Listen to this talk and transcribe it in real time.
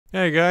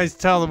Hey guys,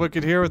 Tal the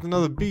Wicked here with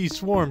another bee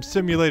swarm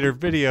simulator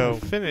video.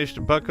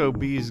 Finished Bucko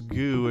Bee's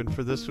goo, and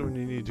for this one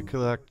you need to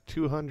collect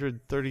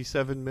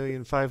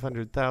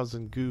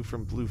 237,500,000 goo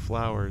from blue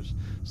flowers.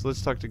 So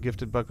let's talk to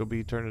Gifted Bucko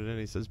Bee, turn it in.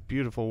 He says,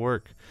 beautiful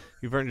work.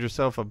 You've earned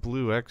yourself a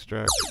blue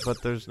extract,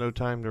 but there's no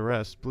time to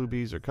rest. Blue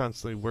bees are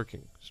constantly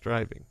working,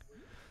 striving.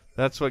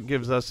 That's what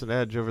gives us an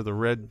edge over the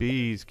red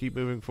bees. Keep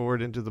moving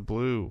forward into the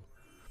blue.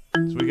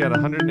 So we got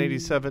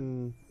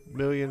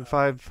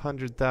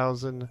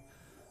 187,500,000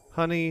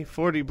 honey,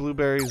 40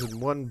 blueberries,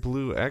 and 1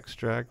 blue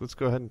extract. Let's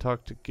go ahead and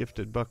talk to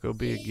Gifted Bucko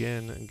Bee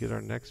again and get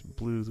our next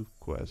blue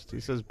quest.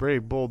 He says,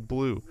 brave, bold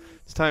blue.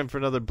 It's time for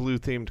another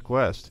blue-themed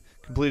quest.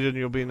 Completed and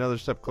you'll be another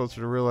step closer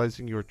to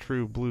realizing your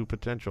true blue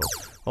potential.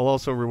 I'll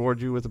also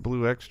reward you with a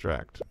blue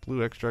extract.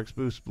 Blue extracts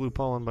boost blue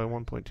pollen by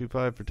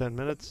 1.25 for 10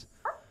 minutes.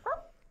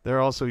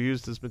 They're also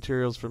used as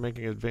materials for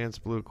making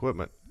advanced blue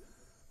equipment.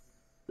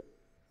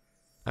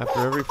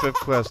 After every 5th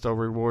quest, I'll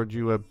reward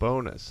you a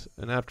bonus.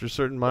 And after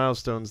certain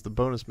milestones, the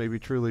bonus may be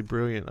truly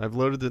brilliant. I've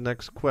loaded the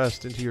next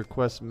quest into your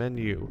quest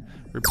menu.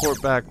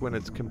 Report back when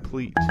it's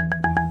complete.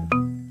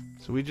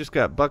 So we just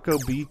got Bucko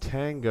Bee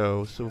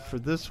Tango. So for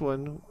this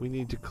one, we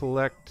need to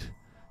collect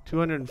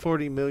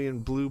 240 million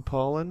blue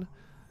pollen.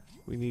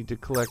 We need to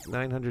collect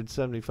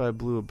 975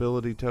 blue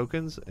ability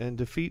tokens and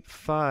defeat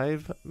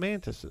 5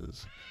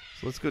 mantises.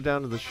 So let's go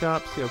down to the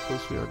shop, see how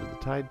close we are to the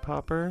Tide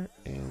Popper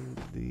and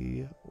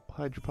the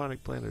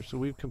hydroponic planter. So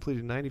we've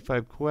completed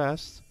 95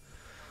 quests.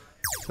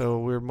 So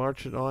we're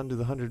marching on to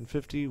the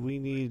 150. We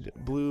need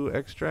blue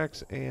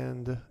extracts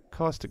and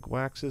caustic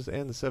waxes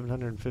and the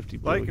 750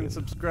 billion. Like and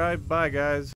subscribe. Bye, guys.